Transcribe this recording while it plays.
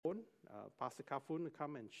Pastor Foon to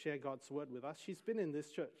come and share God's word with us. She's been in this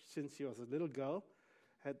church since she was a little girl,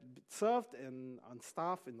 had served on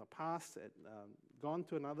staff in the past, had gone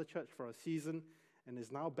to another church for a season, and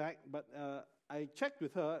is now back. But I checked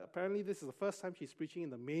with her. Apparently, this is the first time she's preaching in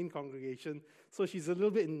the main congregation, so she's a little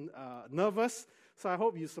bit nervous. So I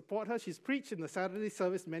hope you support her. She's preached in the Saturday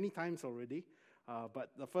service many times already, but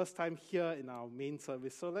the first time here in our main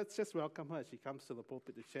service. So let's just welcome her as she comes to the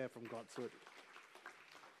pulpit to share from God's word.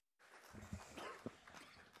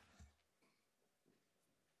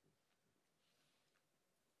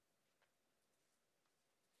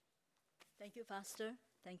 Thank you, Pastor.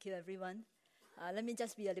 Thank you, everyone. Let me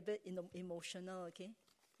just be a little bit emotional, okay?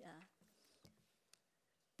 Yeah.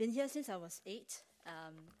 Been here since I was 8,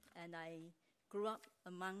 and I grew up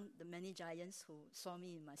among the many giants who saw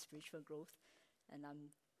me in my spiritual growth, and I'm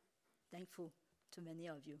thankful to many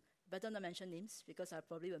of you. Better not mention names, because I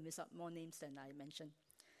probably will miss out more names than I mentioned.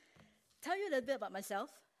 Tell you a little bit about myself.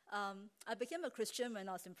 I became a Christian when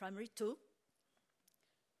I was in primary 2.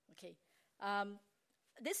 Okay.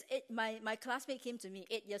 My classmate came to me,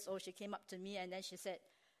 8 years old. She came up to me and then she said,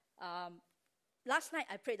 last night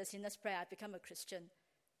I prayed the sinner's prayer. I become a Christian.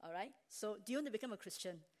 All right? So do you want to become a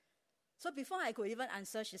Christian? So before I could even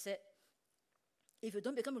answer, she said, if you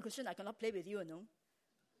don't become a Christian, I cannot play with you, no?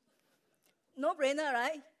 No brainer,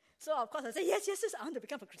 right? So of course I said, yes, I want to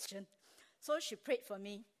become a Christian. So she prayed for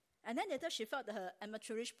me. And then later she felt that her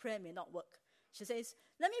amateurish prayer may not work. She says,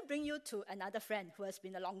 let me bring you to another friend who has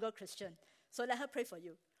been a longer Christian. So let her pray for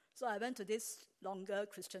you. So I went to this longer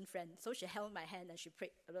Christian friend. So she held my hand and she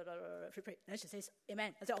prayed. She prayed. And she says,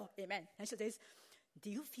 amen. I said, oh, amen. And she says,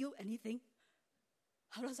 do you feel anything?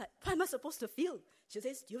 I was like, what am I supposed to feel? She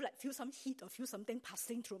says, do you feel some heat or feel something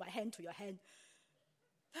passing through my hand to your hand?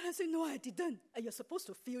 And I said, no, I didn't. And you're supposed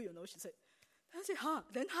to feel, she said. And I said, huh?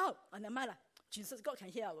 Then how? And I'm like, Jesus, God can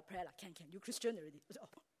hear our prayer. Can. You Christian already? I said,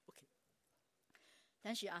 oh, okay.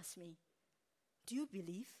 Then she asked me, do you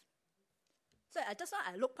believe? So just now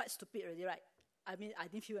I look quite stupid already, right? I mean, I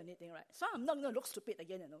didn't feel anything, right? So I'm not going to look stupid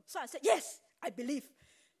again, So I said, yes, I believe.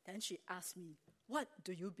 Then she asked me, what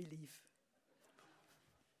do you believe?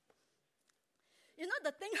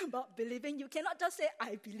 The thing about believing, you cannot just say,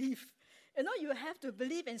 I believe. You have to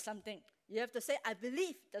believe in something. You have to say, I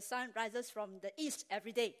believe the sun rises from the east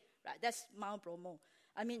every day. Right? That's Mount Bromo.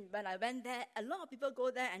 I mean, when I went there, a lot of people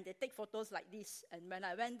go there and they take photos like this. And when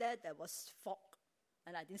I went there was fog.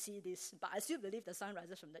 And I didn't see this, but I still believe the sun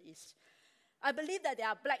rises from the east. I believe that there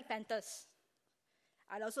are black panthers.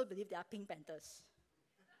 I also believe there are pink panthers.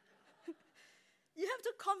 You have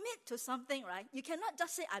to commit to something, right? You cannot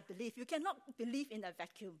just say, I believe. You cannot believe in a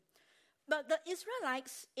vacuum. But the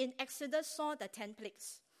Israelites in Exodus saw the 10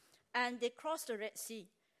 plagues, and they crossed the Red Sea.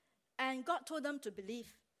 And God told them to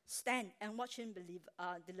believe, stand and watch him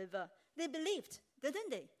deliver. They believed, didn't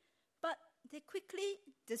they? But they quickly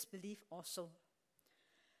disbelieved also.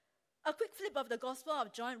 A quick flip of the Gospel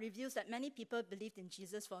of John reveals that many people believed in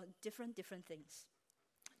Jesus for different things.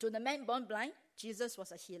 To the man born blind, Jesus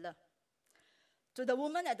was a healer. To the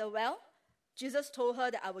woman at the well, Jesus told her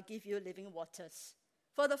that I will give you living waters.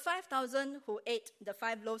 For the 5,000 who ate the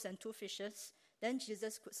 5 loaves and 2 fishes, then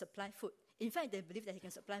Jesus could supply food. In fact, they believed that he can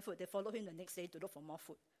supply food. They followed him the next day to look for more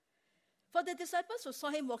food. For the disciples who saw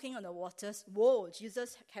him walking on the waters,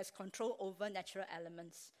 Jesus has control over natural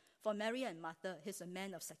elements. For Mary and Martha, he's a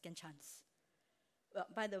man of second chance. Well,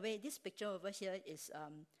 by the way, this picture over here is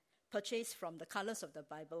purchased from the Colors of the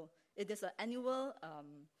Bible. It is an annual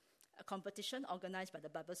competition organized by the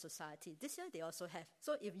Bible Society. This year they also have.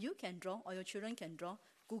 So if you can draw or your children can draw,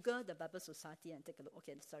 Google the Bible Society and take a look.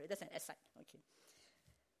 Okay, sorry, that's an aside. Okay.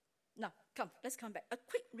 Now, let's come back. A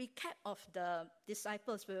quick recap of the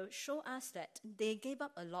disciples will show us that they gave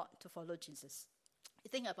up a lot to follow Jesus. You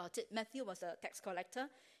think about it, Matthew was a tax collector.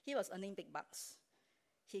 He was earning big bucks.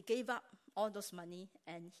 He gave up all those money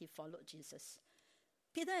and he followed Jesus.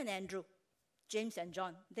 Peter and Andrew, James and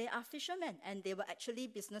John, they are fishermen and they were actually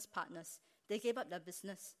business partners. They gave up their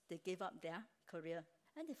business, they gave up their career,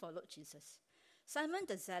 and they followed Jesus. Simon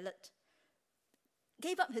the Zealot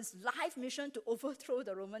gave up his life mission to overthrow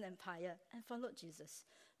the Roman Empire and followed Jesus.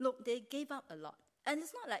 Look, they gave up a lot. And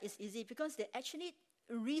it's not like it's easy because they actually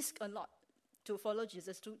risk a lot to follow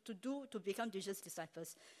Jesus, to become Jesus'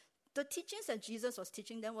 disciples. The teachings that Jesus was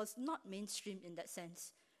teaching them was not mainstream in that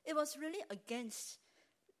sense. It was really against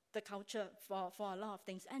the culture for a lot of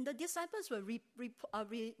things. And the disciples were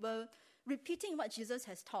repeating what Jesus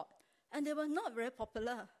has taught. And they were not very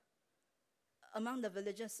popular among the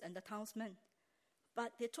villagers and the townsmen.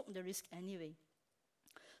 But they took the risk anyway.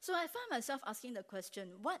 So I found myself asking the question,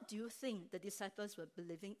 what do you think the disciples were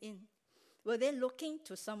believing in? Were they looking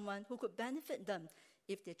to someone who could benefit them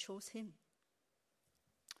if they chose him?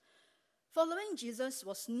 Following Jesus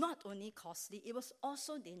was not only costly, it was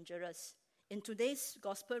also dangerous. In today's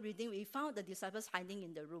gospel reading, we found the disciples hiding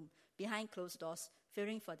in the room, behind closed doors,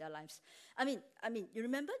 fearing for their lives. I mean, you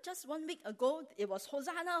remember just 1 week ago, it was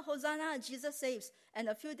Hosanna, Hosanna, Jesus saves. And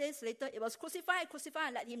a few days later, it was crucify, crucify,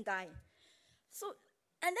 and let him die. So,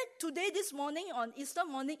 and then today, this morning, on Easter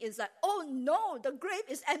morning, it's like, oh no, the grave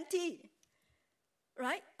is empty.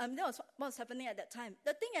 Right? That was what was happening at that time.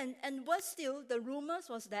 The thing, and worse still, the rumors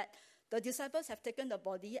was that the disciples have taken the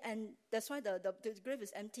body, and that's why the grave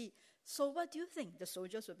is empty. So what do you think the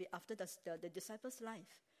soldiers will be after the disciples'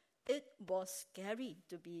 life? It was scary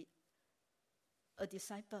to be a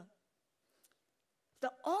disciple.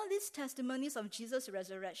 All these testimonies of Jesus'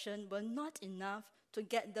 resurrection were not enough to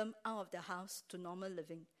get them out of the house to normal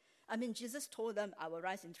living. I mean, Jesus told them, I will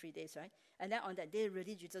rise in 3 days, right? And then on that day,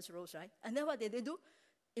 really, Jesus rose, right? And then what did they do?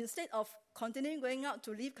 Instead of continuing going out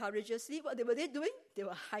to live courageously, what were they doing? They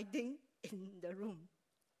were hiding in the room.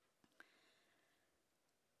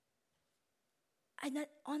 And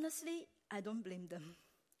honestly, I don't blame them.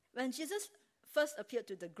 When Jesus first appeared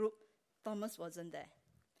to the group, Thomas wasn't there.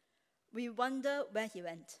 We wonder where he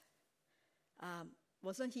went.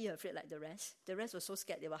 Wasn't he afraid like the rest? The rest were so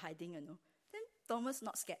scared they were hiding, Then Thomas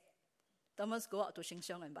not scared. Thomas go out to Sheng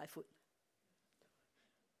Siong and buy food.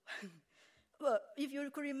 Well, if you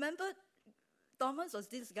could remember, Thomas was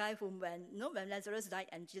this guy whom when Lazarus died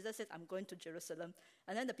and Jesus said, I'm going to Jerusalem.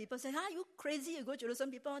 And then the people said, you crazy, you go to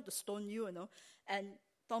Jerusalem, people want to stone you, And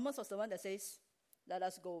Thomas was the one that says, let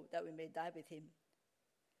us go, that we may die with him.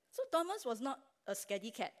 So Thomas was not a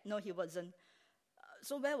scaredy cat. No, he wasn't.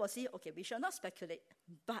 So where was he? Okay, we shall not speculate.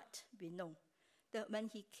 But we know that when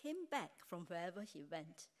he came back from wherever he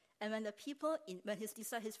went, and when the people, when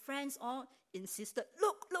his friends all insisted,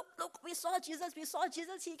 look, we saw Jesus,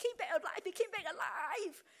 he came back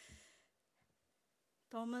alive.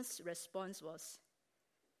 Thomas' response was,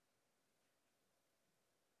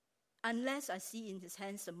 unless I see in his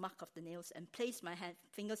hands the mark of the nails and place my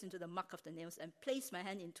fingers into the mark of the nails and place my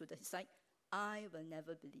hand into his side, I will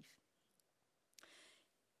never believe.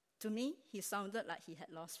 To me, he sounded like he had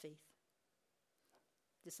lost faith.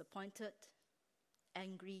 Disappointed,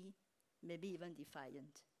 angry, maybe even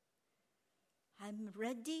defiant. I'm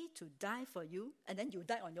ready to die for you, and then you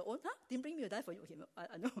die on your own? Didn't bring me to die for you. Okay,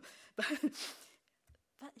 I know.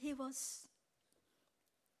 But he was,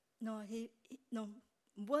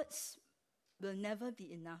 words will never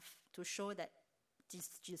be enough to show that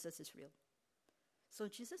Jesus is real. So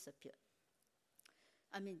Jesus appeared.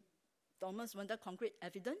 Thomas wanted concrete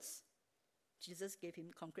evidence. Jesus gave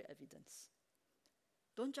him concrete evidence.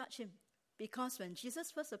 Don't judge him. Because when Jesus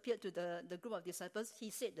first appeared to the group of disciples, he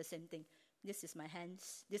said the same thing. This is my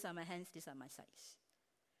hands, these are my hands, these are my sides.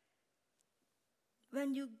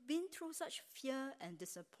 When you've been through such fear and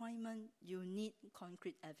disappointment, you need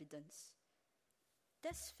concrete evidence.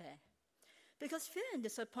 That's fair. Because fear and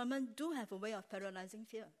disappointment do have a way of paralyzing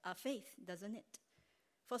our faith, doesn't it?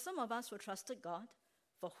 For some of us who trusted God,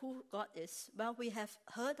 for who God is, well, we have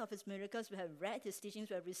heard of his miracles, we have read his teachings,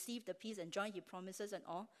 we have received the peace and joy he promises and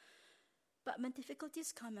all. But when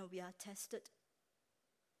difficulties come and we are tested,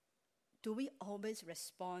 do we always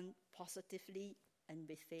respond positively and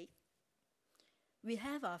with faith? We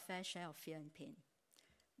have our fair share of fear and pain.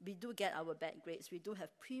 We do get our bad grades. We do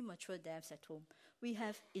have premature deaths at home. We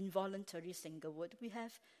have involuntary singlehood. We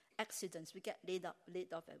have accidents. We get laid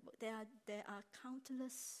off at work. There are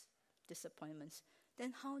countless disappointments.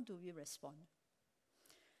 Then how do we respond?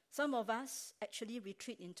 Some of us actually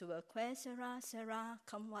retreat into a que sera,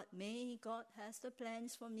 come what may. God has the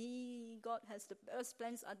plans for me. God has the best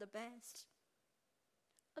plans are the best.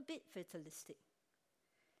 A bit fatalistic.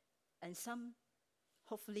 And some,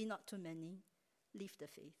 hopefully not too many, leave the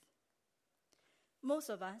faith. Most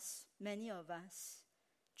of us, many of us,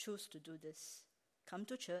 choose to do this. Come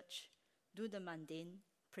to church, do the mundane,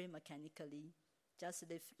 pray mechanically, just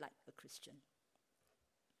live like a Christian.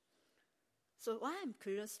 So what I'm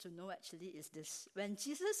curious to know actually is this. When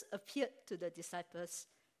Jesus appeared to the disciples,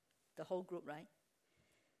 the whole group, right?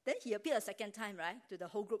 Then he appeared a second time, right? To the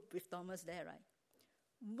whole group with Thomas there, right?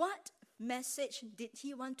 What message did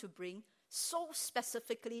he want to bring so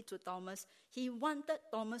specifically to Thomas? He wanted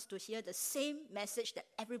Thomas to hear the same message that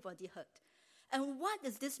everybody heard. And what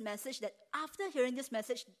is this message that after hearing this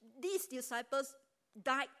message, these disciples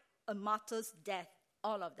died a martyr's death,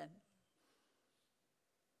 all of them?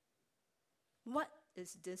 What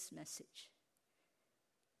is this message?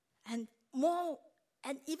 And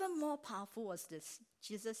even more powerful was this.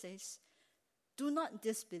 Jesus says, do not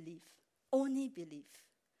disbelieve, only believe.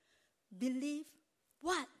 believe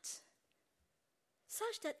what?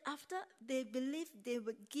 Such that after they believed, they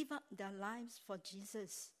would give up their lives for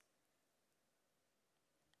Jesus.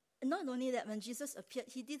 Not only that, when Jesus appeared,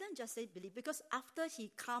 he didn't just say believe, because after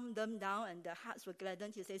he calmed them down and their hearts were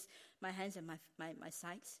gladdened, he says, my hands and my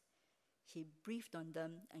sides. He breathed on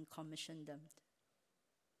them and commissioned them.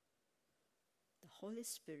 The Holy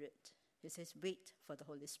Spirit, he says, wait for the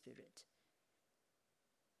Holy Spirit.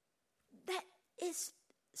 That is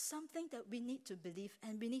something that we need to believe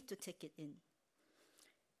and we need to take it in.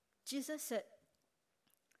 Jesus said,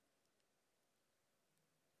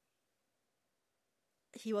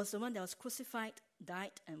 he was the one that was crucified,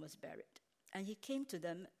 died, and was buried. And he came to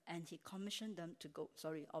them and he commissioned them to go.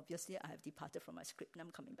 Sorry, obviously I have departed from my script and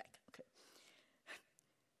I'm coming back. Okay.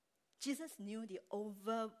 Jesus knew the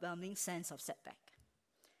overwhelming sense of setback.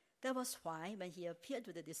 That was why when he appeared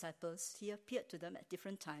to the disciples, he appeared to them at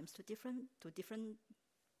different times, to different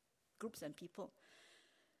groups and people.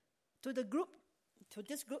 To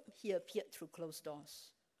this group, he appeared through closed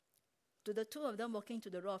doors. To the two of them walking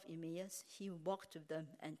to the road of Emmaus, he walked with them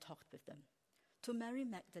and talked with them. To Mary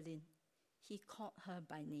Magdalene, he called her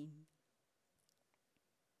by name.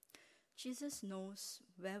 Jesus knows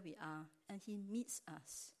where we are, and he meets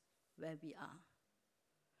us where we are.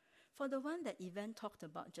 For the one that Yvonne talked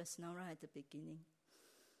about just now, right at the beginning,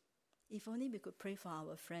 if only we could pray for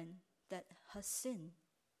our friend that her sin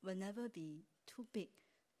will never be too big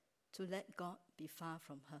to let God be far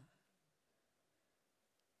from her.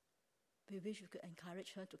 We wish we could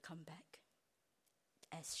encourage her to come back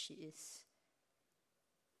as she is.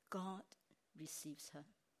 God receives her.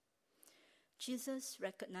 Jesus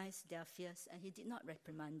recognized their fears and he did not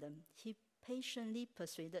reprimand them. He patiently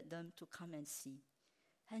persuaded them to come and see.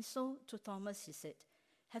 And so to Thomas he said,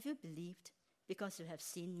 have you believed because you have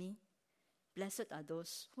seen me? Blessed are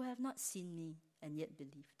those who have not seen me and yet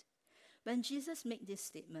believed. When Jesus made this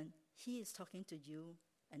statement, he is talking to you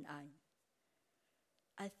and I.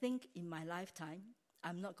 I think in my lifetime,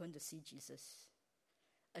 I'm not going to see Jesus.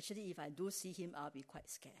 Actually, if I do see him, I'll be quite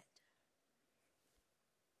scared.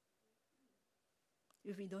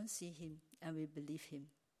 If we don't see him and we believe him,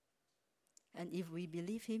 and if we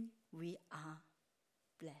believe him, we are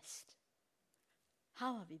blessed.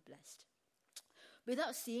 How are we blessed?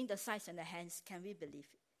 Without seeing the sides and the hands, can we believe?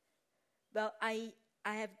 Well, I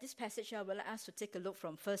have this passage I would like us to take a look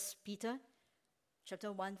from 1 Peter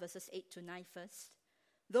chapter 1, verses 8 to 9 first.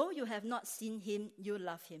 Though you have not seen him, you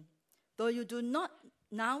love him. Though you do not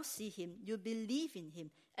now see him, you believe in him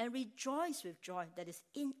and rejoice with joy that is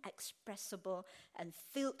inexpressible and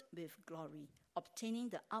filled with glory, obtaining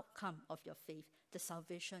the outcome of your faith, the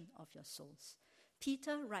salvation of your souls.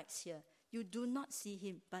 Peter writes here, you do not see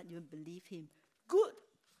him, but you believe him. Good.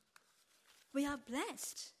 We are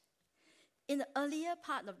blessed. In the earlier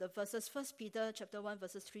part of the verses, 1 Peter chapter 1,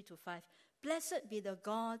 verses 3 to 5, blessed be the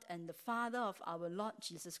God and the Father of our Lord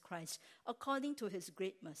Jesus Christ, according to his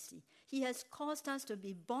great mercy. He has caused us to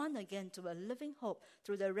be born again to a living hope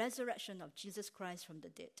through the resurrection of Jesus Christ from the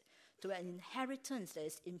dead, to an inheritance that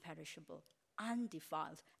is imperishable,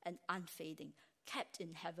 undefiled, and unfading, kept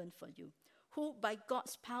in heaven for you, who by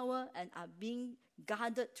God's power and are being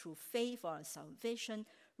guarded through faith for our salvation,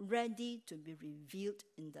 ready to be revealed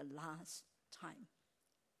in the last time.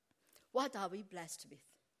 What are we blessed with?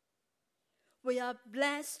 We are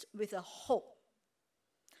blessed with a hope.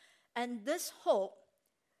 And this hope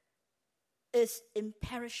is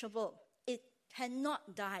imperishable. It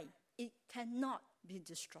cannot die. It cannot be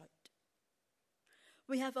destroyed.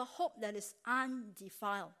 We have a hope that is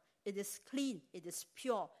undefiled. It is clean. It is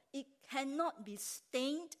pure. It cannot be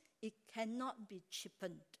stained. It cannot be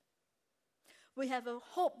cheapened. We have a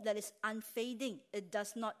hope that is unfading. It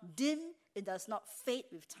does not dim. It does not fade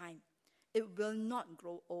with time. It will not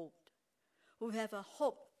grow old. We have a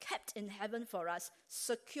hope kept in heaven for us,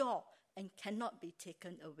 secure and cannot be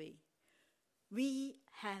taken away. We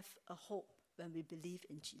have a hope when we believe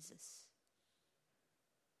in Jesus.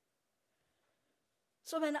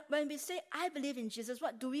 So when we say, I believe in Jesus,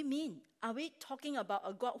 what do we mean? Are we talking about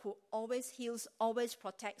a God who always heals, always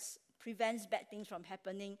protects, prevents bad things from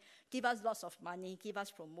happening, give us lots of money, give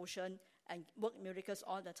us promotion, and work miracles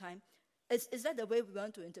all the time? Is that the way we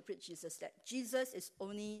want to interpret Jesus? That Jesus is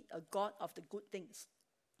only a God of the good things?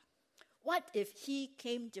 What if he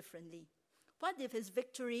came differently? What if his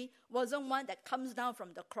victory wasn't one that comes down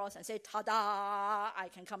from the cross and say, ta-da, I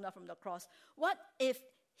can come down from the cross? What if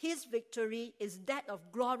his victory is that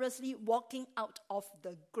of gloriously walking out of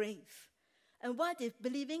the grave? And what if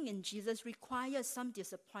believing in Jesus requires some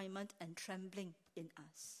disappointment and trembling in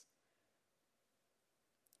us?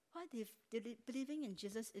 What if believing in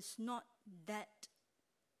Jesus is not that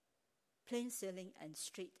plain sailing and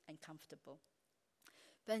straight and comfortable.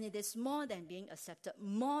 When it is more than being accepted,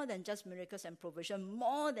 more than just miracles and provision,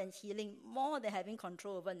 more than healing, more than having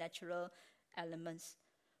control over natural elements.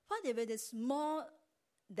 What if it is more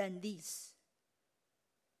than these?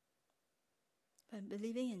 When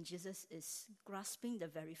believing in Jesus is grasping the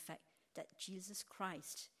very fact that Jesus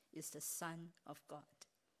Christ is the Son of God.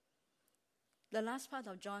 The last part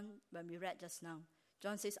of John, when we read just now,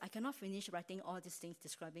 John says, I cannot finish writing all these things,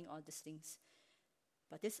 describing all these things,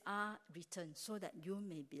 but these are written so that you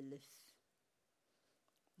may believe.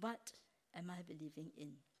 What am I believing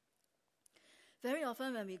in? Very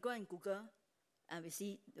often when we go and Google, and we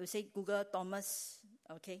say Google Thomas,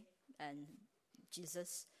 okay, and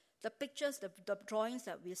Jesus, the pictures, the drawings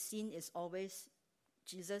that we've seen is always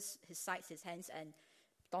Jesus, his sides, his hands, and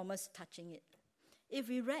Thomas touching it. If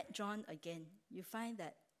we read John again, you find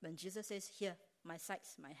that when Jesus says, here, my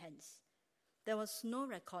sides, my hands, there was no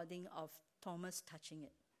recording of Thomas touching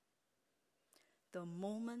it. The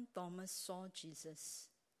moment Thomas saw Jesus,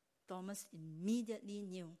 Thomas immediately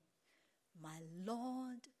knew, my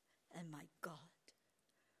Lord and my God.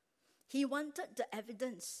 He wanted the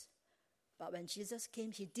evidence, but when Jesus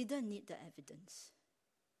came, he didn't need the evidence.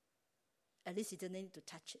 At least he didn't need to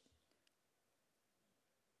touch it.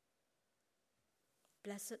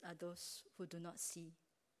 Blessed are those who do not see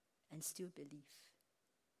and still believe.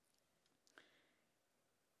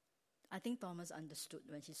 I think Thomas understood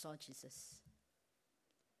when he saw Jesus.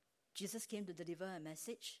 Jesus came to deliver a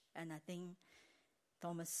message, and I think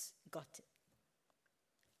Thomas got it.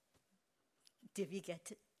 Did we get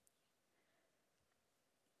it?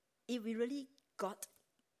 If we really got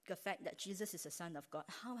the fact that Jesus is the Son of God,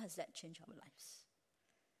 how has that changed our lives?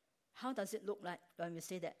 How does it look like when we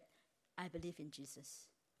say that I believe in Jesus?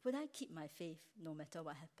 Would I keep my faith no matter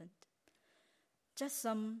what happened? Just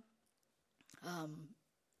some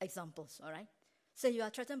examples, all right? Say you are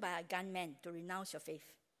threatened by a gunman to renounce your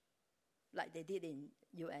faith, like they did in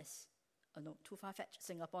US. Oh no, too far-fetched.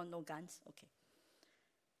 Singapore, no guns. Okay.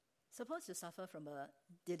 Suppose you suffer from a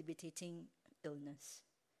debilitating illness.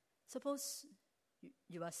 Suppose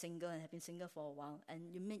you are single and have been single for a while, and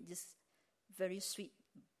you meet this very sweet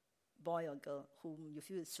boy or girl whom you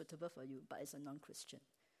feel is suitable for you, but is a non-Christian.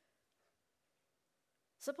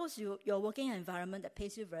 Suppose your working environment that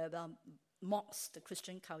pays you very well mocks the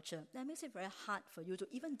Christian culture. That makes it very hard for you to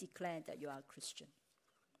even declare that you are a Christian.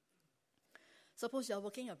 Suppose you are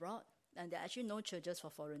working abroad and there are actually no churches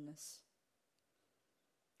for foreigners.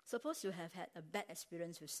 Suppose you have had a bad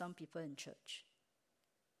experience with some people in church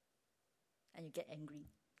and you get angry.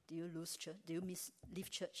 Do you lose church? Do you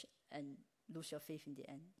leave church and lose your faith in the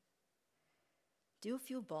end? Do you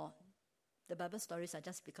feel bored? The Bible stories are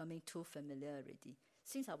just becoming too familiar already.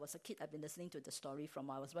 Since I was a kid, I've been listening to the story from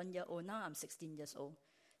I was 1 year old. Now I'm 16 years old.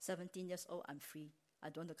 17 years old, I'm free. I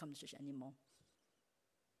don't want to come to church anymore.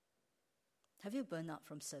 Have you burned out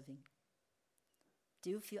from serving? Do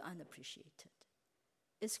you feel unappreciated?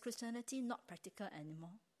 Is Christianity not practical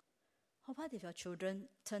anymore? Or what if your children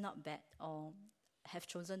turn out bad or have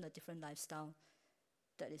chosen a different lifestyle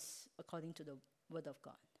that is according to the Word of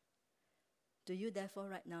God? Do you therefore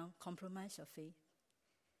right now compromise your faith?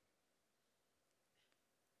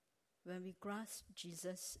 When we grasp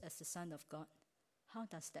Jesus as the Son of God, how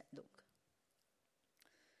does that look?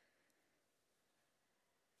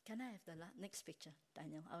 Can I have the next picture,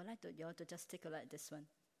 Daniel? I would like you all to just take a look at this one.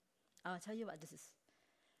 I'll tell you what this is.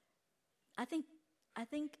 I think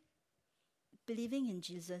believing in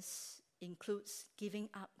Jesus includes giving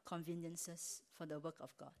up conveniences for the work of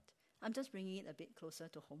God. I'm just bringing it a bit closer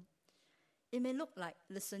to home. It may look like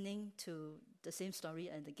listening to the same story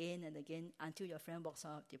and again until your friend walks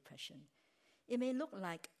out of depression. It may look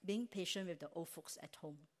like being patient with the old folks at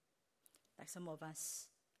home, like some of us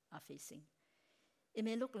are facing. It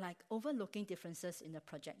may look like overlooking differences in the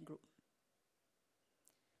project group.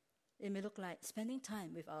 It may look like spending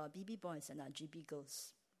time with our BB boys and our GB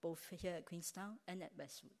girls, both here at Queenstown and at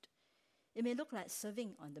Westwood. It may look like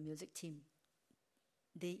serving on the music team,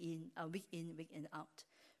 week in, week out.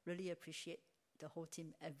 Really appreciate the whole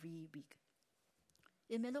team every week.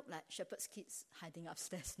 It may look like shepherd's kids hiding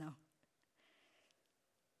upstairs now.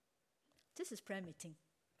 This is prayer meeting,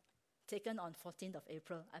 taken on 14th of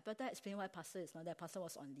April. I better explain why Pastor is not there. Pastor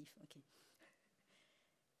was on leave. Okay.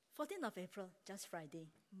 14th of April, just Friday.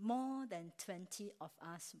 More than 20 of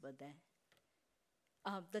us were there.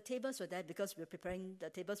 The tables were there because the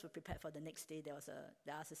tables were prepared for the next day. There was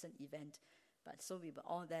the assistant event. But so we were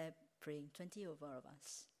all there praying, 20 over of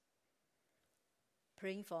us.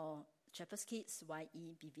 Praying for Shepherd's Kids,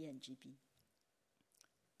 YE, BB, and GB.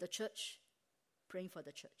 The church, praying for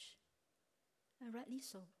the church. And rightly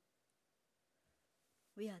so.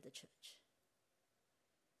 We are the church.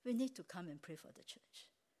 We need to come and pray for the church.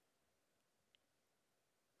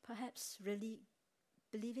 Perhaps really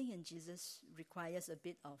believing in Jesus requires a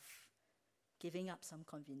bit of giving up some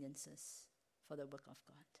conveniences for the work of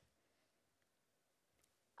God.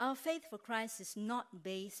 Our faith for Christ is not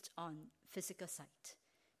based on physical sight,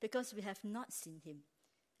 because we have not seen him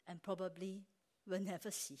and probably will never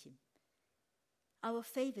see him. Our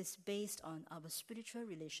faith is based on our spiritual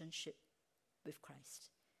relationship with Christ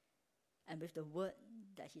and with the word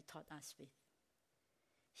that he taught us with.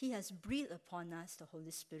 He has breathed upon us the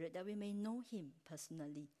Holy Spirit that we may know him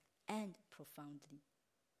personally and profoundly.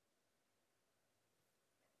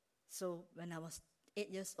 So when I was 8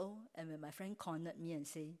 years old, and when my friend cornered me and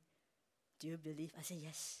said, "Do you believe?" I said,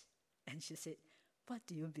 "Yes." And she said, "What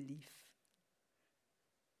do you believe?"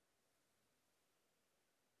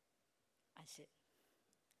 I said,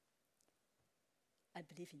 "I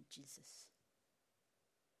believe in Jesus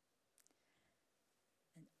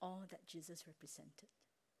and all that Jesus represented.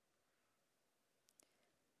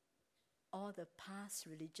 All the past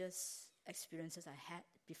religious experiences I had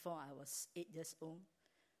before I was 8 years old,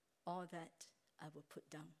 all that I will put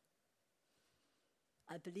down.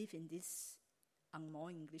 I believe in this Angmo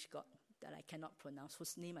English God that I cannot pronounce,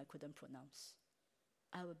 whose name I couldn't pronounce.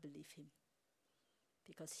 I will believe him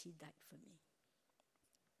because he died for me."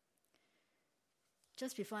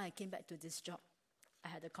 Just before I came back to this job, I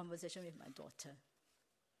had a conversation with my daughter.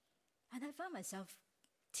 And I found myself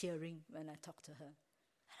tearing when I talked to her.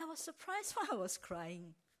 And I was surprised why I was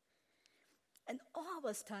crying. And all I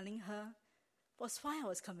was telling her was why I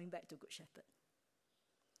was coming back to Good Shepherd.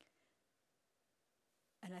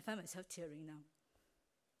 And I find myself tearing now.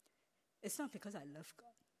 It's not because I love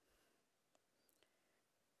God.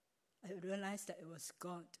 I realized that it was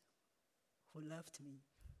God who loved me.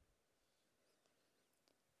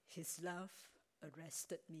 His love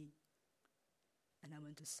arrested me, and I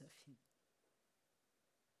want to serve him.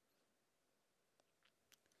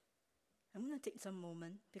 I'm going to take some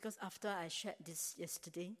moment, because after I shared this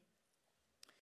yesterday,